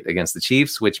pass rate against the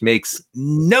Chiefs, which makes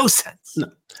no sense. No.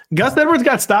 Gus Edwards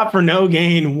got stopped for no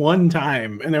gain one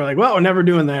time. And they're like, well, we're never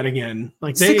doing that again.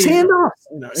 Like 6 handoffs.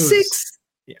 Six.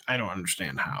 I don't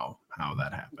understand how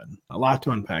that happened. A lot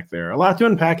to unpack there. A lot to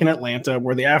unpack in Atlanta,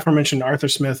 where the aforementioned Arthur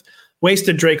Smith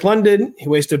wasted Drake London. He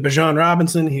wasted Bijan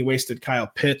Robinson. He wasted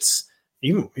Kyle Pitts.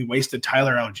 He wasted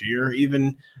Tyler Algier.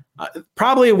 Even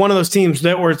probably one of those teams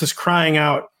that were just crying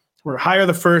out, "We're hire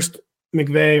the first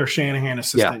McVay or Shanahan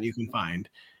assistant you can find."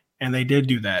 And they did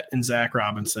do that. And Zac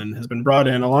Robinson has been brought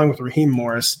in along with Raheem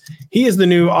Morris. He is the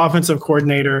new offensive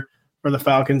coordinator for the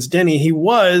Falcons. Denny, he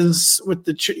was with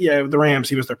the Rams.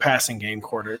 He was their passing game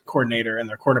coordinator and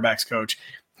their quarterbacks coach.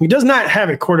 He does not have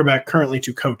a quarterback currently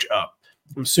to coach up.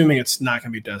 I'm assuming it's not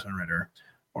going to be Desmond Ridder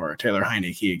or Taylor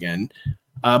Heineke again.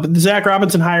 But the Zac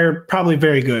Robinson hire, probably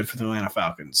very good for the Atlanta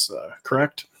Falcons,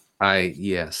 correct?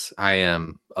 Yes, I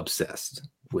am obsessed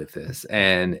with this.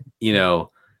 And, the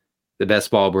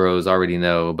best ball bros already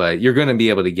know, but you're going to be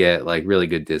able to get like really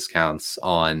good discounts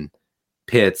on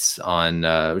Pitts, on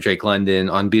Drake London,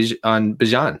 on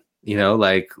Bijan.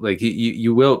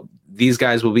 You will. These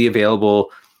guys will be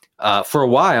available for a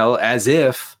while, as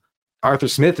if Arthur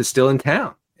Smith is still in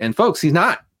town. And folks, he's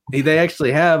not. They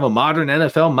actually have a modern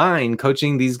NFL mind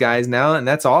coaching these guys now, and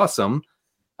that's awesome.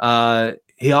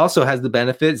 He also has the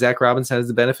benefit. Zac Robinson has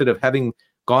the benefit of having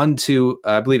gone to,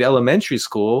 I believe, elementary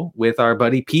school with our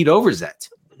buddy Pete Overzet.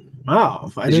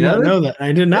 Wow, I did not know that.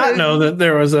 I did not know that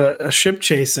there was a ship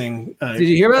chasing. Did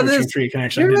you hear about this? Tree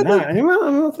connection. I did not. I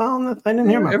didn't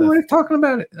hear about Everybody's talking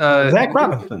about it. Zac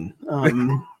Robinson.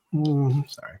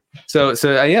 Sorry. So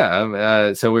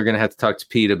we're gonna have to talk to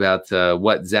Pete about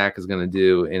what Zac is gonna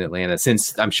do in Atlanta,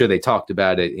 since I'm sure they talked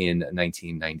about it in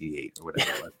 1998 or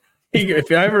whatever it was.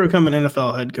 If I ever become an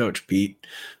NFL head coach, Pete,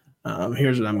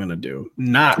 here's what I'm gonna do: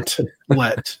 not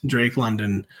let Drake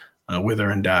London wither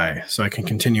and die, so I can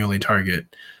continually target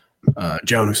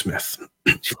Jonnu Smith.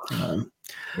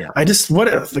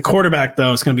 The quarterback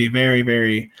though is going to be very,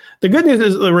 very. The good news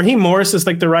is Raheem Morris is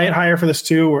like the right hire for this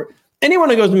too. Where anyone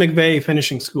who goes to McVay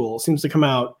finishing school seems to come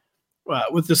out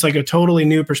with this like a totally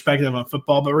new perspective on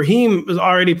football. But Raheem was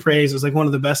already praised as like one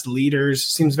of the best leaders.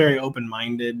 Seems very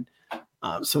open-minded.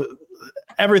 So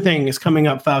everything is coming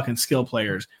up Falcons skill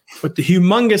players, with the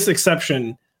humongous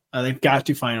exception they've got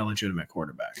to find a legitimate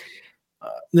quarterback.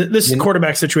 This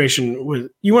quarterback situation was,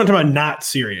 you want to talk about not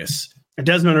serious.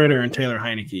 Desmond Ridder and Taylor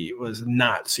Heineke was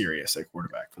not serious at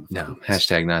quarterback. For the Falcons.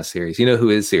 No, #not serious. You know who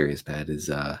is serious, Pat, is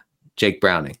Jake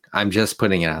Browning. I'm just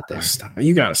putting it out there. Stop.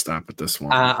 You got to stop at this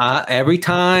one. Every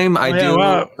time I do.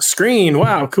 Wow. Screen.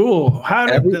 Wow, cool. How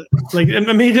did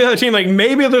the other team, like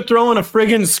maybe they're throwing a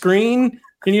friggin' screen.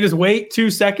 Can you just wait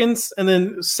 2 seconds and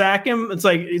then sack him? It's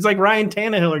like he's like Ryan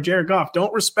Tannehill or Jared Goff.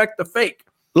 Don't respect the fake.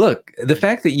 Look, the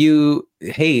fact that you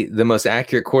hate the most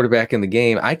accurate quarterback in the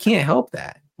game, I can't help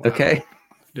that. Wow. Okay.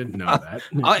 Didn't know that.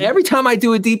 Every time I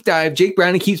do a deep dive, Jake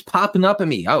Browning keeps popping up at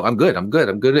me. Oh, I'm good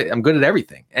at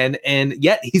everything. And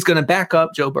yet he's going to back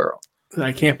up Joe Burrow.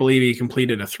 I can't believe he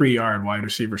completed a 3-yard wide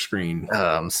receiver screen.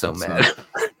 Oh, I'm so mad.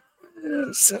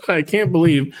 I can't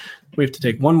believe we have to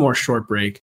take one more short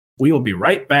break. We will be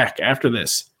right back after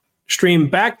this. Stream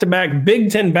back-to-back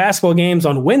Big Ten basketball games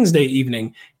on Wednesday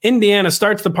evening. Indiana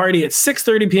starts the party at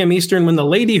 6:30 p.m. Eastern when the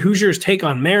Lady Hoosiers take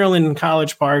on Maryland in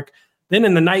College Park. Then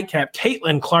in the nightcap,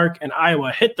 Caitlin Clark and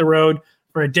Iowa hit the road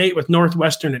for a date with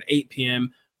Northwestern at 8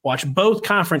 p.m. Watch both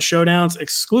conference showdowns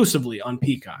exclusively on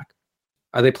Peacock.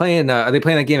 Are they playing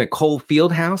that game at Cole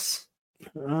Fieldhouse?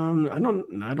 I don't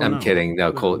know. I'm kidding.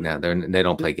 No, Cole. No, they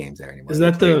don't play games there anymore. Is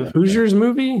that the Hoosiers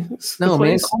movie? No,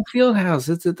 man. Cole Fieldhouse.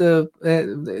 It's at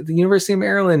the University of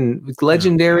Maryland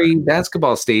legendary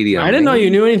basketball stadium. I didn't know you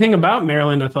knew anything about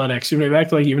Maryland athletics. You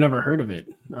act like you've never heard of it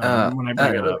when I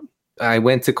bring it up. I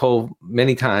went to Cole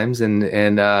many times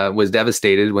and was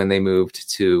devastated when they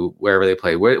moved to wherever they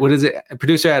play. What is it?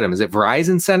 Producer Adam, is it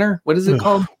Verizon Center? What is it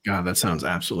called? God, that sounds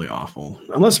absolutely awful.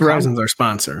 Unless Verizon's our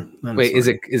sponsor. Wait, is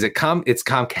it it's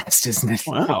Comcast, isn't it?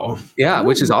 Wow. Yeah,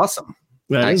 which is awesome.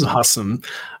 That is awesome.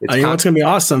 You know what's going to be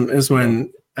awesome is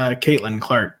when Caitlin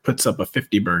Clark puts up a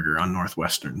 50 burger on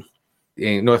Northwestern.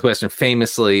 Northwestern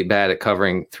famously bad at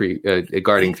guarding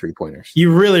 3-pointers.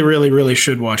 You really, really, really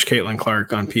should watch Caitlin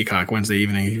Clark on Peacock Wednesday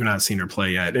evening if you've not seen her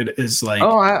play yet. It is like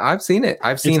I've seen it.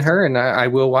 I've seen her, and I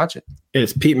will watch it.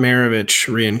 It's Pete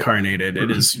Maravich reincarnated. It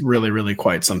is really, really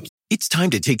quite something. It's time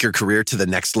to take your career to the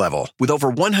next level. With over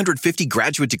 150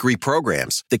 graduate degree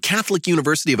programs, the Catholic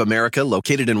University of America,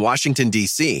 located in Washington,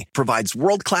 D.C., provides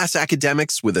world-class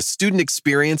academics with a student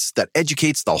experience that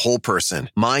educates the whole person,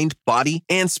 mind, body,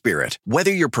 and spirit.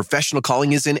 Whether your professional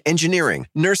calling is in engineering,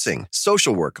 nursing,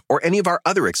 social work, or any of our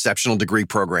other exceptional degree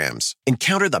programs,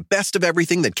 encounter the best of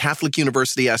everything that Catholic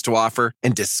University has to offer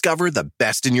and discover the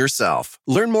best in yourself.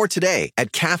 Learn more today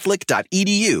at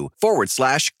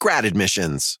catholic.edu/grad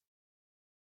admissions.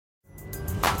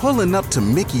 Pulling up to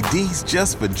Mickey D's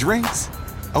just for drinks?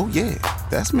 Oh yeah,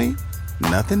 that's me.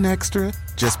 Nothing extra,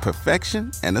 just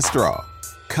perfection and a straw.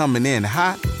 Coming in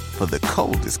hot for the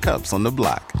coldest cups on the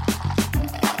block.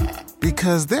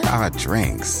 Because there are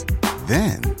drinks.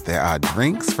 Then there are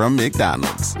drinks from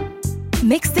McDonald's.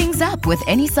 Mix things up with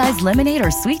any size lemonade or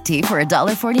sweet tea for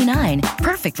 $1.49.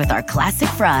 Perfect with our classic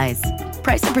fries.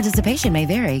 Price and participation may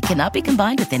vary. Cannot be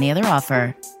combined with any other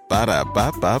offer.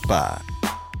 Ba-da-ba-ba-ba.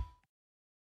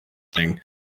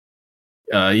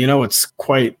 It's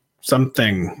quite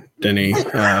something, Denny.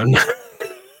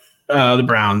 The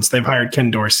Browns, they've hired Ken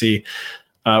Dorsey,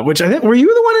 which I think, were you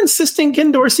the one insisting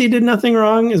Ken Dorsey did nothing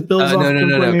wrong? Is Bill's no.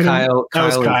 Kyle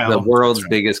is the world's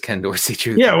biggest Ken Dorsey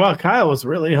truth. Yeah, well, Kyle was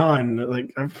really on.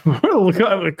 Like,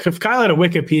 if Kyle had a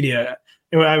Wikipedia,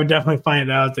 I would definitely find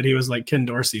out that he was like Ken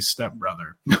Dorsey's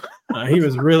stepbrother. He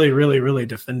was really, really, really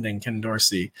defending Ken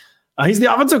Dorsey. He's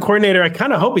the offensive coordinator. I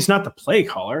kind of hope he's not the play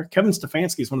caller. Kevin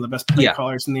Stefanski is one of the best play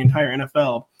callers in the entire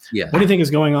NFL. Yeah. What do you think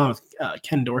is going on with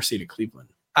Ken Dorsey to Cleveland?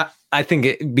 I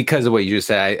think because of what you just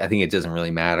said, I think it doesn't really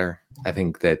matter. I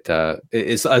think that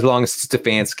as long as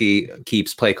Stefanski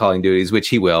keeps play calling duties, which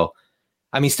he will.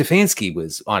 I mean, Stefanski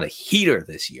was on a heater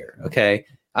this year. Okay.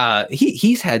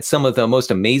 He's had some of the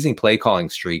most amazing play calling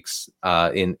streaks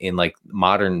in like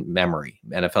modern memory,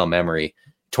 NFL memory.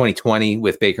 2020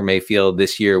 with Baker Mayfield,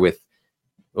 this year with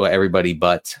everybody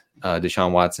but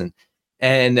Deshaun Watson,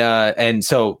 and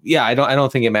so I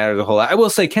don't think it mattered a whole lot. I will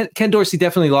say Ken Dorsey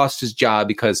definitely lost his job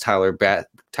because Tyler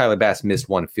Bass missed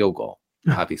one field goal.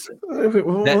 Obviously,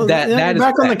 that is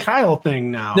back on the Kyle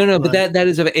thing now. No, but that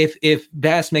is if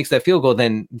Bass makes that field goal,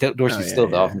 then Dorsey's still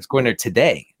the offensive coordinator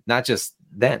today, not just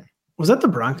then. Was that the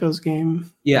Broncos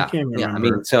game? Yeah, I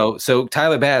mean, so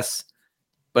Tyler Bass,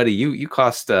 buddy, you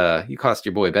cost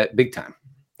your boy big time.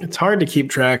 It's hard to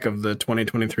keep track of the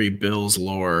 2023 Bills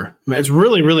lore. It's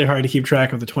really, really hard to keep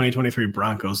track of the 2023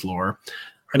 Broncos lore.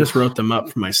 I just wrote them up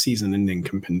for my season-ending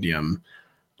compendium.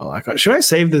 Should I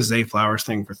save the Zay Flowers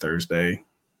thing for Thursday?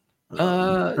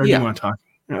 Or do you want to talk?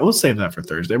 Yeah, we'll save that for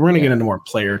Thursday. We're going to get into more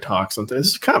player talks. This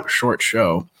is kind of a short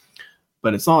show,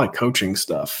 but it's not like coaching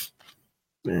stuff.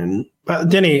 And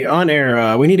Denny, on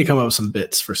air, we need to come up with some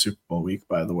bits for Super Bowl week,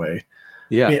 by the way.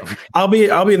 Yeah, I'll be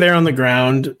there on the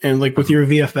ground, and like with your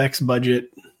VFX budget,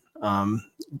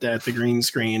 at the green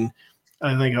screen,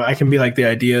 I think I can be like the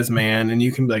ideas man, and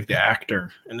you can be like the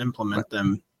actor and implement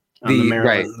them on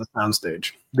the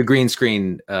soundstage. The green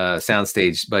screen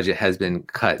soundstage budget has been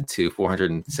cut to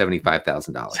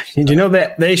 $475,000. Did you know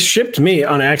that they shipped me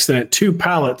on accident 2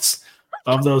 pallets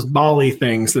of those Bali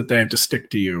things that they have to stick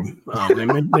to you? They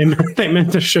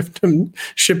meant to ship them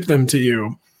to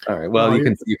you. All right. Well,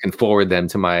 you can forward them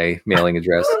to my mailing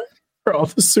address for all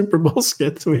the Super Bowl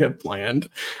skits we have planned.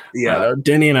 Yeah,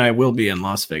 Denny and I will be in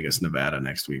Las Vegas, Nevada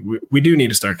next week. We do need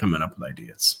to start coming up with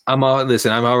ideas. I'm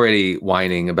already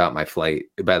whining about my flight,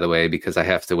 by the way, because I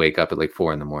have to wake up at like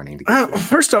 4 a.m.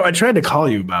 First off, I tried to call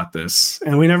you about this,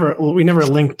 and we never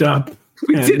linked up.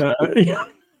 I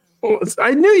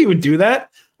knew you would do that.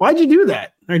 Why'd you do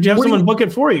that? Or did you have someone book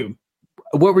it for you?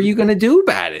 What were you going to do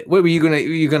about it? What were you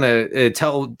going to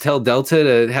tell Delta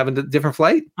to have a different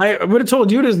flight? I would have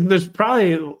told you there's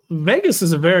probably Vegas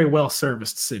is a very well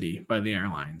serviced city by the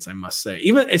airlines, I must say.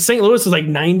 Even St. Louis is like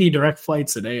 90 direct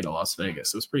flights a day to Las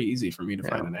Vegas. It was pretty easy for me to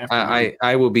find an afternoon.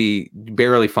 I will be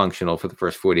barely functional for the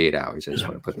first 48 hours. I just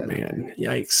want to put that in.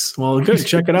 Yikes. Well, good.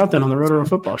 Check it out then on the Roto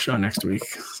Football Show next week.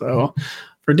 So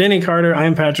for Denny Carter, I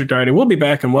am Patrick Doherty. We'll be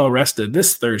back and well rested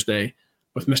this Thursday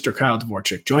with Mr. Kyle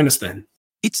Dvorchak. Join us then.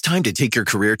 It's time to take your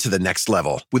career to the next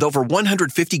level. With over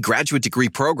 150 graduate degree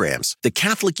programs, the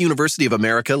Catholic University of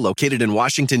America, located in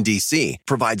Washington, D.C.,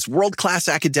 provides world-class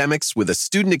academics with a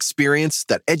student experience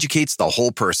that educates the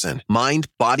whole person, mind,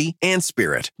 body, and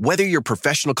spirit. Whether your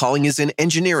professional calling is in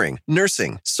engineering,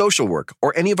 nursing, social work,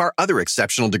 or any of our other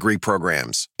exceptional degree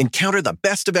programs, encounter the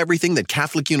best of everything that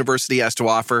Catholic University has to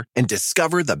offer and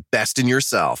discover the best in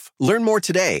yourself. Learn more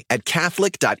today at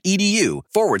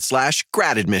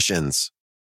catholic.edu/grad admissions.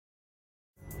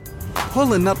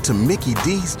 Pulling up to Mickey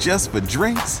D's just for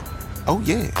drinks? Oh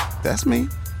yeah, that's me.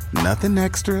 Nothing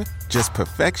extra, just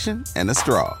perfection and a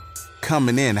straw.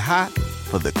 Coming in hot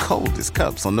for the coldest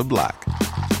cups on the block.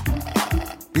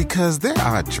 Because there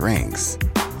are drinks.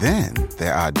 Then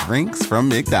there are drinks from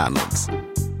McDonald's.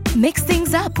 Mix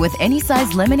things up with any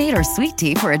size lemonade or sweet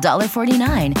tea for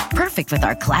 $1.49. Perfect with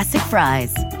our classic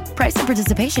fries. Price and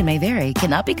participation may vary.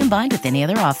 Cannot be combined with any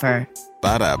other offer.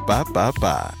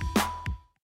 Ba-da-ba-ba-ba.